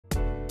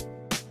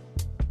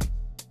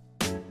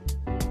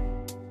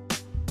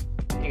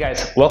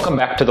Guys, welcome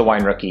back to The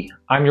Wine Rookie.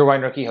 I'm your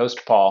Wine Rookie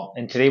host, Paul,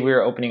 and today we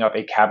are opening up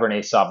a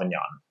Cabernet Sauvignon.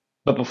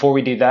 But before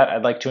we do that,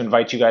 I'd like to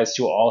invite you guys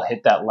to all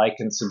hit that like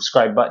and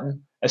subscribe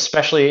button,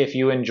 especially if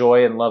you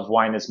enjoy and love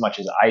wine as much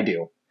as I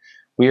do.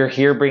 We are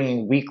here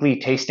bringing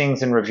weekly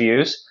tastings and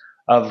reviews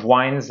of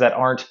wines that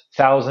aren't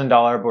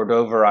 $1,000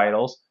 Bordeaux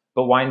varietals,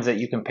 but wines that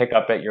you can pick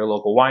up at your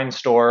local wine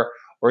store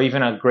or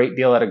even a great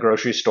deal at a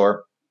grocery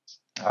store,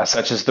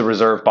 such as the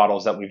reserve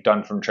bottles that we've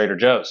done from Trader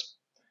Joe's.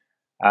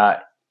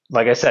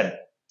 Like I said,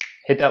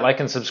 hit that like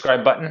and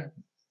subscribe button.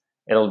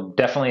 It'll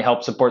definitely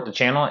help support the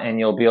channel, and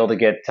you'll be able to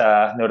get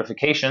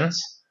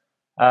notifications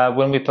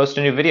when we post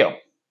a new video.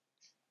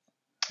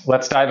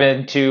 Let's dive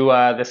into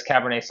this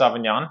Cabernet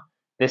Sauvignon.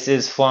 This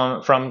is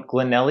from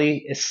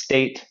Glenelly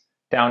Estate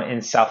down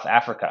in South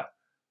Africa.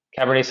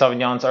 Cabernet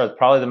Sauvignons are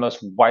probably the most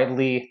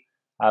widely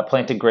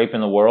planted grape in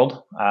the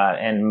world,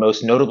 and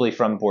most notably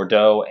from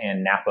Bordeaux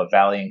and Napa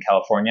Valley in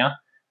California.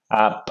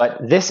 But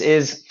this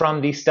is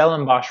from the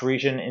Stellenbosch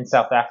region in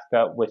South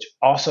Africa, which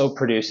also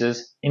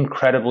produces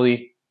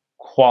incredibly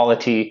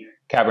quality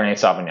Cabernet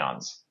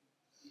Sauvignons.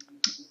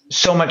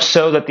 So much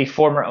so that the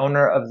former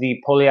owner of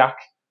the Pauliac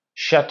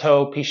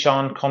Chateau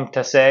Pichon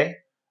Comtesse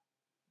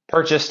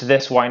purchased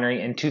this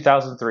winery in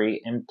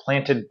 2003 and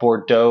planted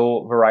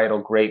Bordeaux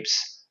varietal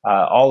grapes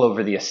all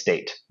over the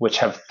estate, which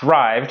have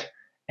thrived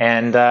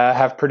and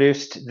have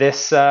produced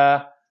this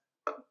Cabernet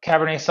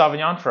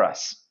Sauvignon for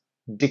us.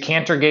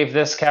 Decanter gave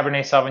this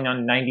Cabernet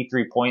Sauvignon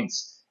 93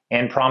 points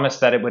and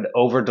promised that it would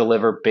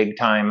over-deliver big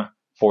time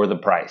for the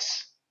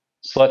price.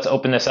 So let's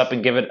open this up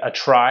and give it a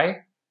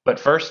try. But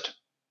first,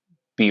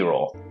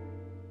 B-roll.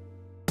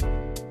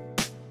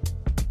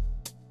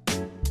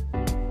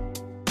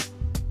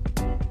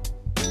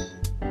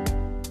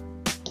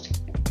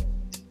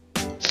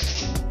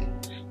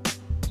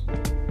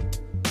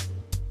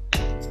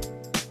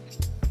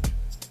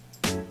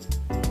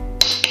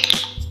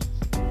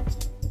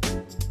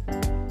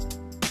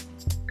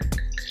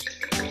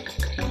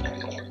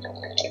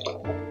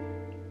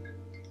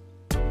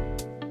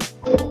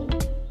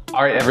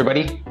 All right,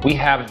 everybody, we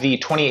have the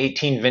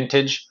 2018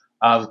 vintage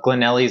of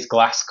Glenelly's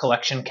Glass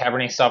Collection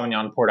Cabernet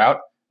Sauvignon poured out,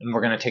 and we're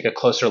going to take a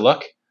closer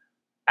look.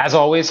 As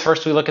always,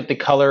 first we look at the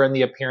color and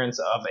the appearance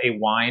of a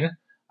wine.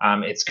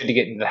 It's good to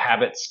get into the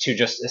habits to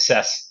just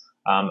assess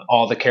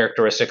all the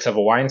characteristics of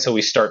a wine, so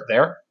we start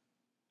there.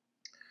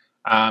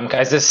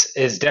 Guys, this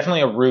is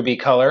definitely a ruby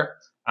color,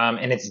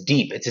 and it's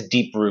deep. It's a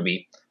deep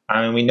ruby,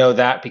 and we know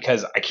that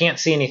because I can't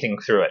see anything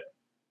through it.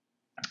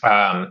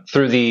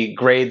 Through the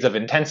grades of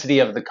intensity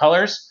of the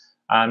colors,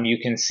 you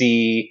can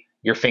see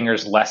your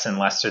fingers less and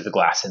less through the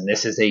glass, and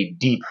this is a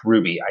deep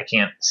ruby. I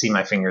can't see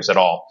my fingers at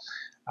all.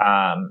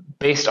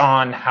 Based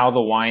on how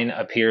the wine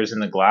appears in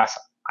the glass,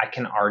 I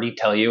can already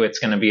tell you it's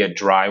going to be a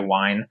dry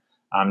wine,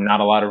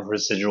 not a lot of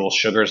residual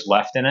sugars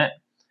left in it,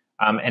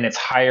 and it's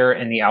higher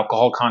in the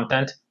alcohol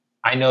content.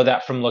 I know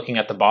that from looking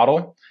at the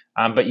bottle,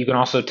 but you can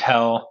also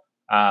tell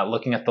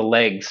looking at the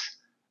legs,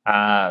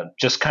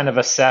 just kind of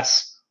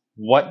assess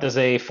what does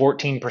a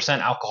 14%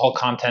 alcohol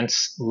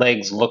contents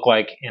legs look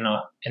like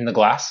in the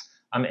glass,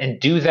 and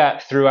do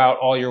that throughout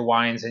all your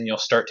wines, and you'll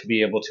start to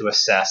be able to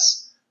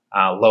assess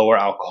lower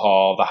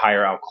alcohol, the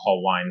higher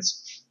alcohol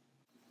wines.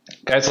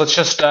 Guys, let's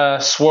just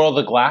swirl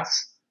the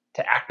glass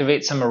to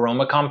activate some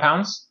aroma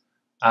compounds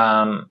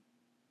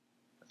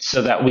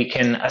so that we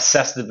can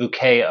assess the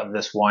bouquet of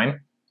this wine.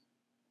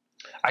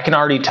 I can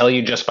already tell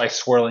you just by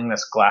swirling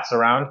this glass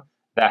around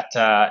that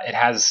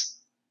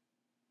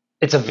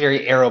it's a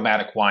very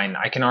aromatic wine.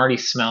 I can already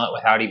smell it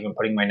without even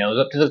putting my nose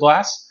up to the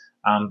glass,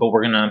 but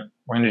we're gonna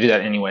do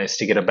that anyways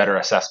to get a better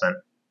assessment.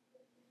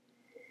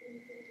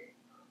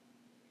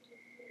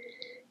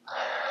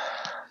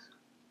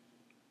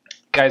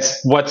 Guys,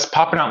 what's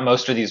popping out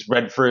most are these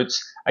red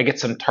fruits. I get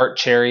some tart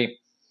cherry.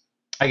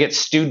 I get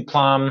stewed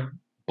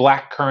plum,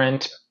 black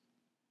currant.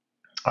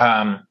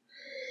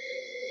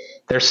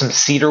 There's some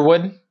cedar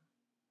wood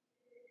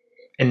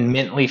and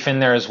mint leaf in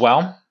there as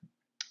well.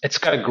 It's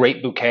got a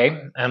great bouquet,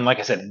 and like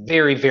I said,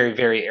 very, very,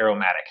 very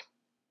aromatic.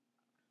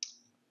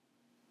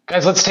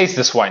 Guys, let's taste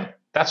this wine.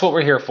 That's what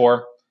we're here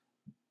for.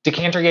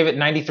 Decanter gave it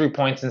 93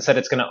 points and said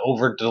it's going to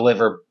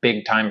over-deliver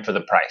big time for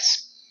the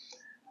price.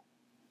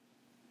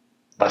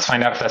 Let's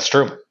find out if that's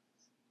true.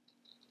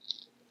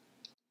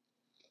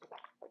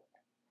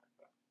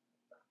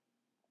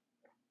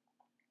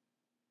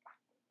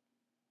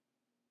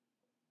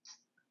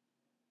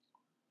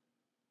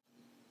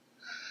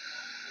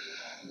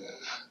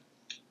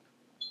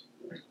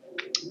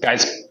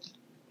 Guys,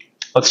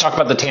 let's talk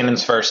about the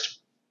tannins first.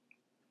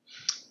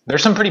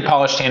 There's some pretty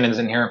polished tannins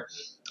in here.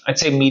 I'd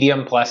say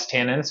medium plus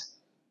tannins,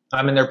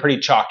 and they're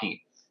pretty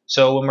chalky.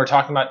 So when we're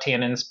talking about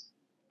tannins,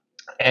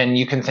 and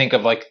you can think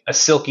of like a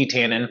silky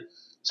tannin,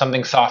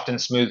 something soft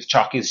and smooth.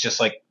 Chalky is just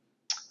like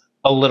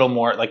a little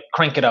more, like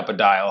crank it up a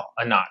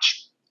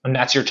notch, and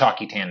that's your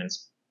chalky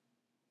tannins.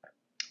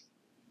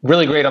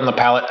 Really great on the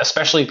palate,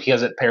 especially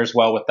because it pairs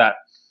well with that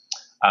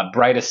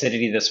bright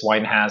acidity this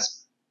wine has.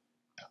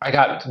 I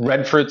got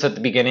red fruits at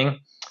the beginning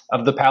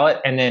of the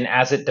palate, and then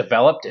as it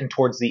developed and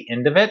towards the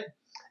end of it,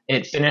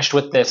 it finished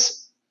with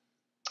this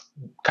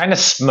kind of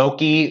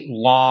smoky,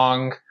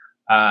 long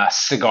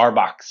cigar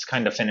box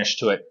kind of finish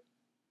to it.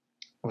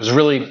 It was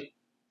really,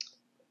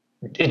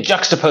 it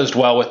juxtaposed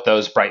well with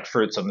those bright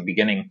fruits on the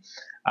beginning.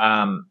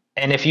 And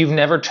if you've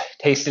never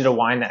tasted a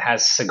wine that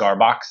has cigar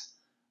box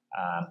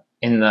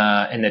in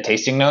the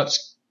tasting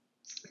notes,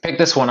 pick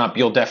this one up.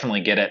 You'll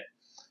definitely get it.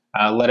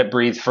 Let it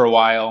breathe for a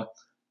while.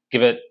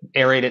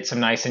 Aerate it some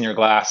nice in your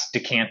glass,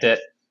 decant it,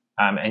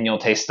 and you'll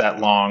taste that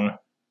long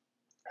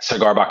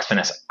cigar box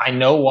finish. I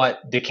know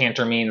what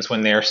decanter means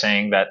when they're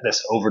saying that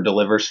this over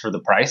delivers for the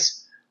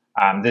price.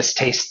 This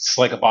tastes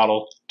like a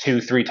bottle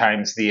 2-3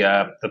 times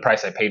the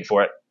price I paid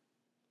for it.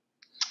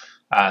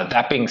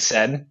 That being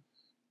said,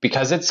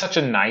 because it's such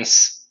a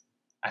nice,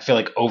 I feel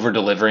like over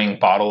delivering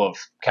bottle of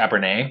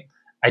Cabernet,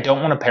 I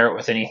don't want to pair it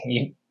with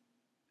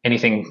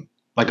anything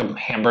like a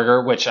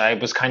hamburger, which I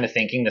was kind of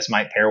thinking this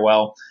might pair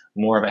well,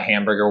 more of a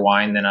hamburger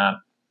wine than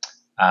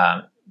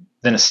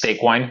a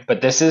steak wine.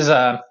 But this is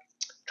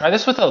try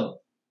this with a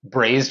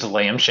braised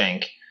lamb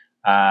shank.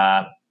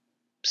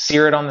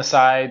 Sear it on the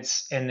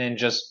sides and then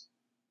just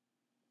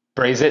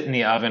braise it in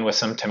the oven with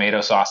some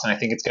tomato sauce, and I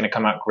think it's going to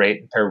come out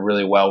great and pair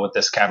really well with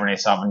this Cabernet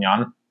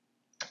Sauvignon.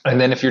 And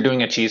then if you're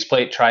doing a cheese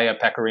plate, try a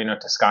Pecorino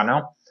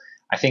Toscano.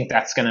 I think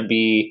that's going to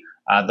be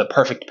the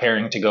perfect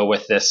pairing to go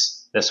with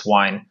this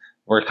wine.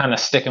 We're kind of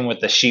sticking with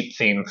the sheep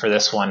theme for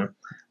this one,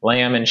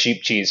 lamb and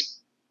sheep cheese.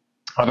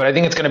 But I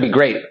think it's going to be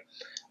great.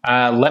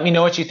 Let me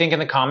know what you think in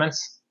the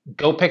comments.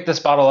 Go pick this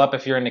bottle up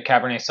if you're into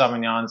Cabernet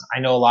Sauvignons. I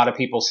know a lot of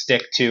people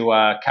stick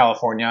to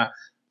California.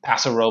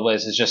 Paso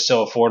Robles is just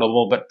so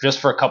affordable, but just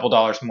for a couple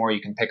dollars more,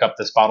 you can pick up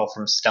this bottle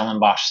from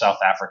Stellenbosch, South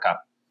Africa.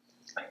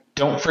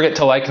 Don't forget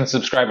to like and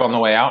subscribe on the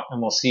way out,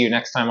 and we'll see you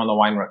next time on The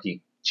Wine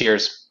Rookie.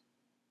 Cheers.